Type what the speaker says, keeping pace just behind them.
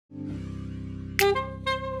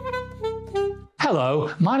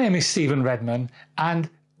Hello, my name is Stephen Redman and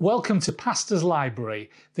welcome to Pastor's Library,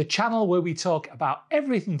 the channel where we talk about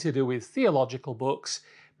everything to do with theological books,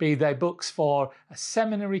 be they books for a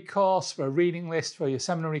seminary course, for a reading list for your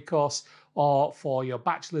seminary course, or for your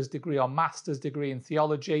bachelor's degree or master's degree in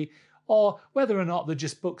theology, or whether or not they're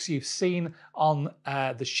just books you've seen on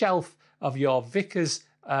the shelf of your vicar's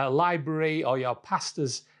library or your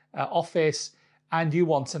pastor's office and you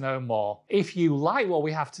want to know more. If you like what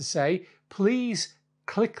we have to say, please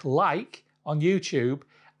click like on YouTube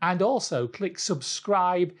and also click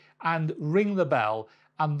subscribe and ring the bell,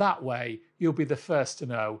 and that way you'll be the first to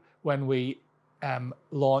know when we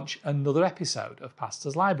launch another episode of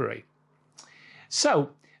Pastor's Library.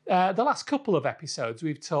 So the last couple of episodes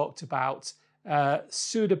we've talked about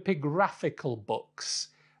pseudepigraphical books,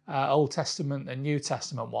 Old Testament and New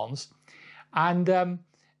Testament ones, and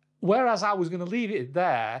whereas I was going to leave it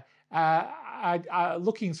there,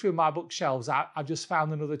 looking through my bookshelves, I've just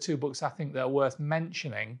found another two books I think that are worth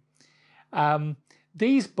mentioning.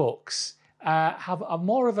 These books have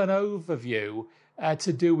more of an overview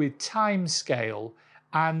to do with time scale,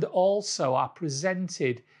 and also are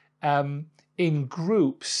presented in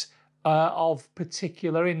groups of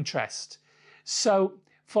particular interest. So,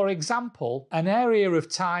 for example, an area of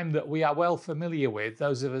time that we are well familiar with,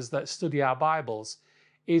 those of us that study our Bibles,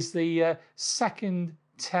 is the Second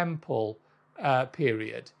Temple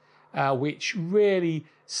period, which really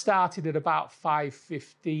started at about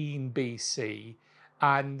 515 BC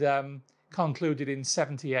and concluded in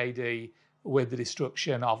 70 AD with the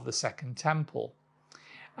destruction of the Second Temple.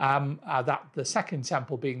 The Second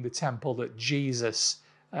Temple being the temple that Jesus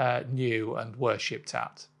knew and worshipped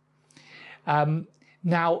at.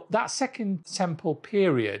 Now, that Second Temple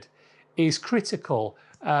period is critical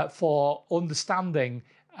for understanding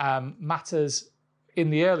matters in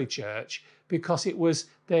the early church, because it was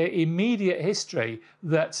the immediate history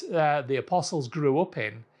that the apostles grew up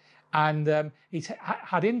in, and it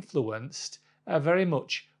had influenced very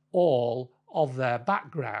much all of their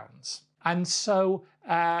backgrounds. And so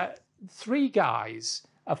three guys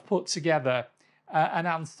have put together an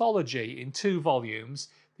anthology in 2 volumes.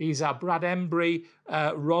 These are Brad Embry,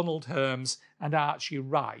 Ronald Herms and Archie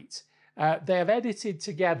Wright. They have edited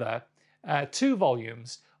together 2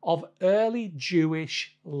 volumes of early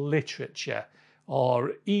Jewish literature,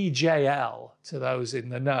 or EJL to those in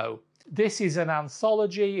the know. This is an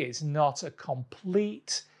anthology. It's not a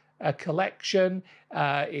complete collection.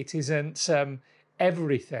 It isn't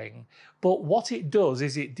everything. But what it does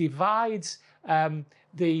is it divides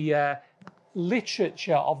the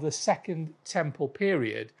literature of the Second Temple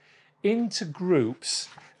period into groups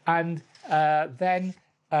and then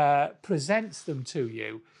presents them to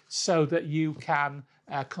you so that you can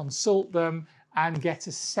consult them and get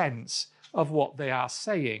a sense of what they are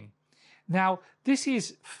saying. Now, this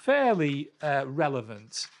is fairly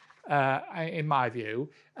relevant in my view,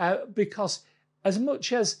 because as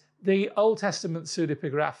much as the Old Testament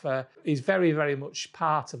pseudepigrapha is very, very much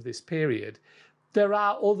part of this period, there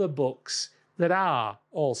are other books that are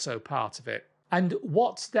also part of it. And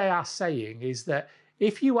what they are saying is that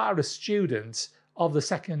if you are a student of the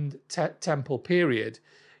Second Temple period,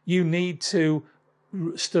 you need to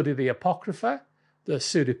study the Apocrypha, the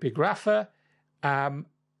pseudepigrapha, an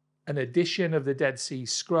edition of the Dead Sea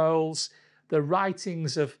Scrolls, the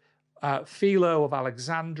writings of Philo of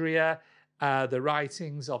Alexandria, the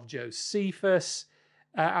writings of Josephus,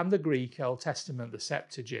 and the Greek Old Testament, the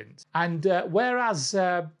Septuagint. And whereas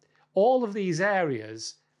all of these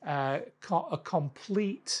areas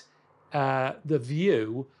complete the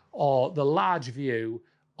view, or the large view,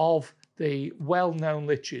 of the well-known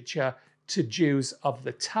literature to Jews of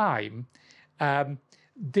the time,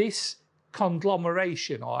 this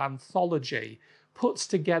conglomeration or anthology puts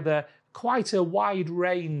together quite a wide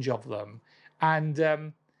range of them,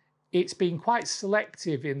 and it's been quite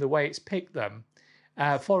selective in the way it's picked them.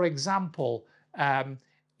 For example,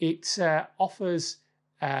 it offers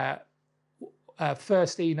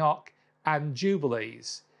First Enoch and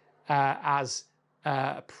Jubilees as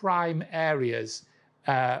prime areas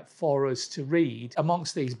for us to read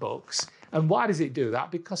amongst these books. And why does it do that?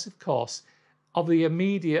 Because, of course, of the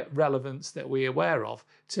immediate relevance that we're aware of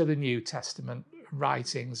to the New Testament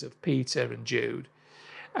writings of Peter and Jude.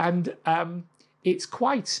 And it's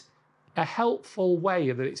quite a helpful way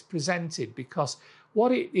that it's presented, because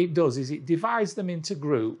what it does is it divides them into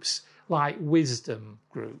groups, like wisdom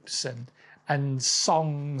groups and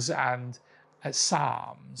songs and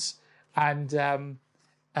psalms, and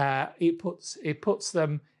it puts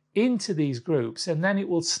them into these groups, and then it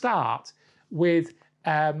will start with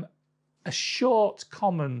a short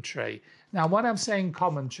commentary. Now, when I'm saying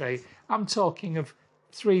commentary, I'm talking of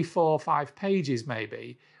 3, 4, 5 pages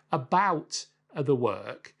maybe about the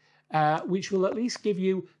work, which will at least give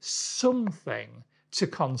you something to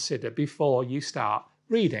consider before you start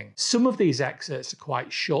reading. Some of these excerpts are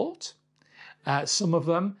quite short. Some of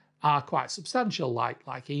them are quite substantial,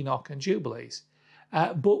 like Enoch and Jubilees.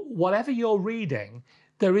 But whatever you're reading,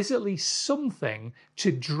 there is at least something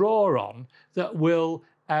to draw on that will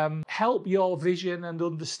help your vision and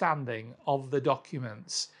understanding of the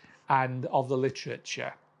documents and of the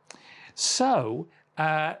literature. So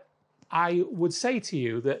I would say to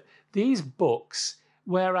you that these books,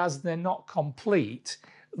 whereas they're not complete,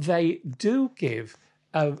 they do give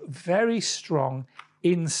a very strong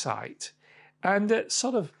insight. And at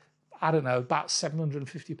sort of, I don't know, about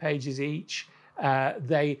 750 pages each,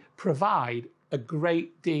 they provide a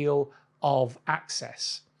great deal of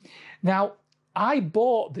access. Now, I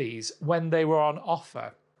bought these when they were on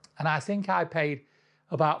offer, and I think I paid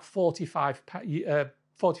about 45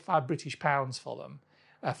 British pounds for them,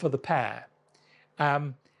 for the pair.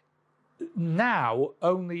 Now,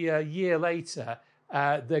 only a year later,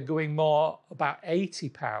 they're going more about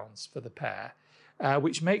 £80 for the pair,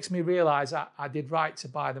 which makes me realise I did right to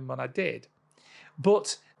buy them when I did.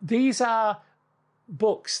 But these are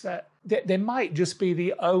books that they might just be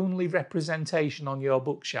the only representation on your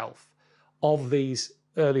bookshelf of these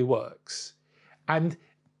early works. And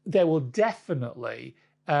they will definitely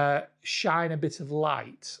shine a bit of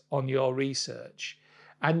light on your research.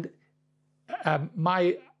 And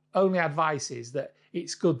my only advice is that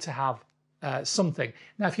it's good to have something.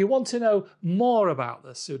 Now, if you want to know more about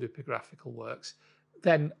the pseudepigraphical works,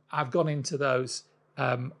 then I've gone into those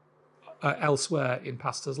elsewhere in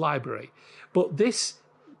Pastor's Library. But this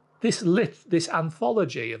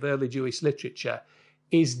anthology of early Jewish literature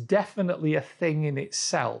is definitely a thing in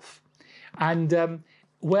itself. And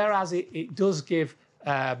whereas it does give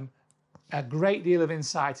a great deal of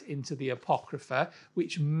insight into the Apocrypha,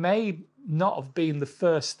 which may not have been the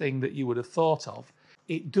first thing that you would have thought of,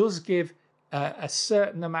 it does give a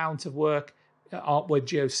certain amount of work with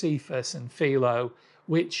Josephus and Philo,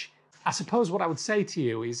 which I suppose what I would say to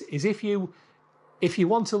you is if you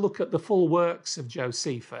want to look at the full works of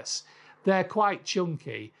Josephus, they're quite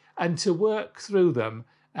chunky, and to work through them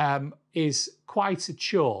is quite a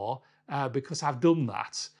chore because I've done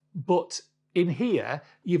that. But in here,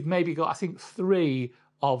 you've maybe got, I think, 3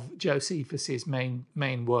 of Josephus's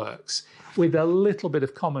main works with a little bit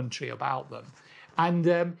of commentary about them.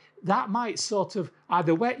 And that might sort of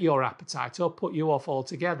either whet your appetite or put you off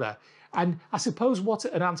altogether. And I suppose what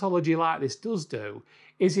an anthology like this does do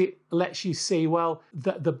is it lets you see, well,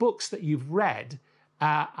 the books that you've read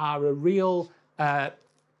are a real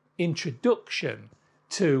introduction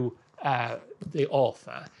to the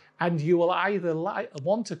author, and you will either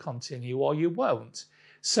want to continue or you won't.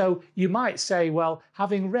 So you might say, well,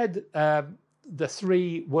 having read the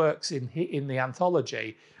 3 works in the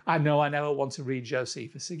anthology, I know I never want to read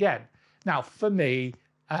Josephus again. Now, for me,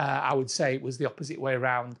 I would say it was the opposite way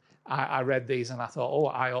around. I read these and I thought, oh,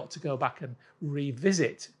 I ought to go back and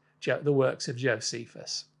revisit the works of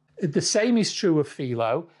Josephus. The same is true of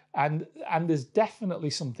Philo, and there's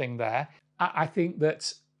definitely something there. I think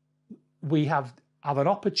that we have an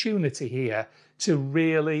opportunity here to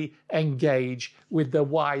really engage with the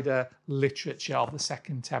wider literature of the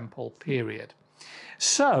Second Temple period.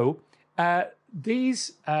 So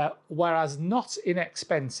these, whereas not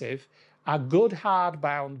inexpensive, are good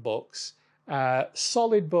hardbound books,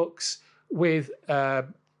 solid books with a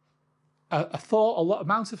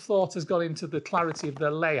amount of thought has gone into the clarity of the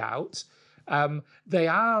layout. They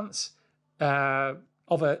aren't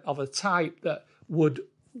of a type that would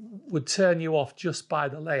turn you off just by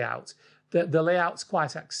the layout. The layout's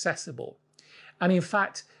quite accessible. And in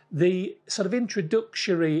fact, the sort of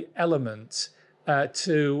introductory element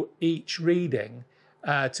to each reading,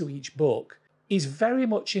 to each book, is very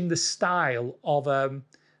much in the style of a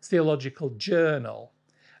theological journal,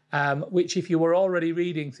 which if you were already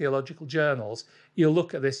reading theological journals, you'll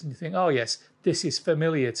look at this and you think, oh yes, this is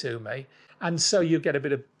familiar to me. And so you get a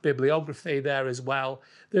bit of bibliography there as well.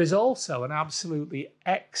 There's also an absolutely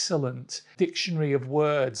excellent dictionary of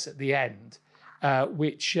words at the end,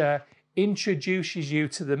 which introduces you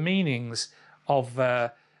to the meanings of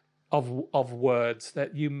words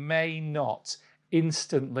that you may not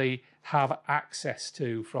instantly have access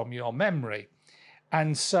to from your memory.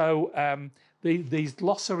 And so these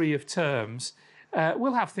glossary of terms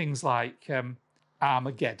will have things like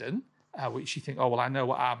Armageddon, which you think, oh, well, I know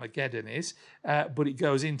what Armageddon is, but it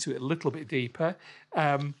goes into it a little bit deeper.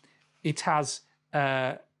 It has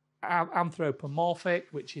anthropomorphic,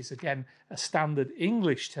 which is again a standard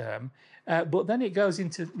English term, but then it goes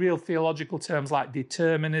into real theological terms like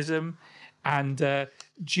determinism and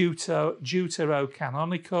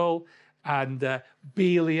deuterocanonical and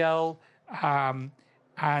Belial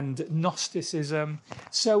and Gnosticism.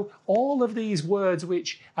 So all of these words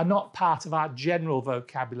which are not part of our general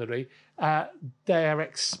vocabulary, they are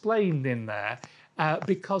explained in there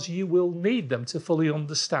because you will need them to fully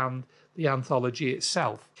understand the anthology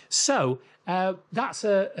itself. So that's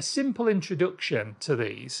a simple introduction to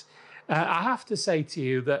these. I have to say to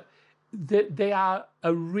you that they are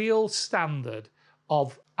a real standard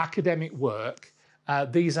of academic work.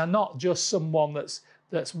 These are not just someone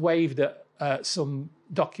that's waved at some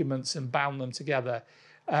documents and bound them together.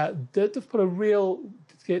 They've put a real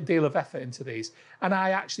deal of effort into these. And I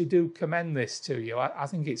actually do commend this to you. I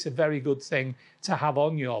think it's a very good thing to have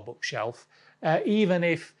on your bookshelf, even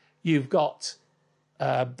if you've got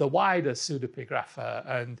the wider pseudepigrapha,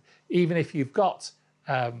 and even if you've got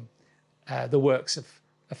the works of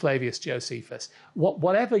Flavius Josephus.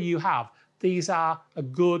 Whatever you have, these are a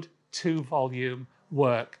good 2-volume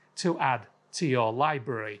work to add to your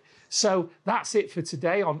library. So that's it for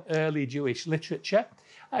today on early Jewish literature.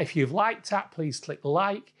 If you've liked that, please click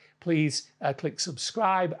like, please click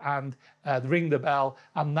subscribe and ring the bell,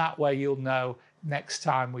 and that way you'll know next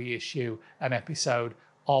time we issue an episode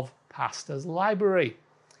of Pastor's Library.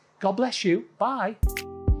 God bless you. Bye.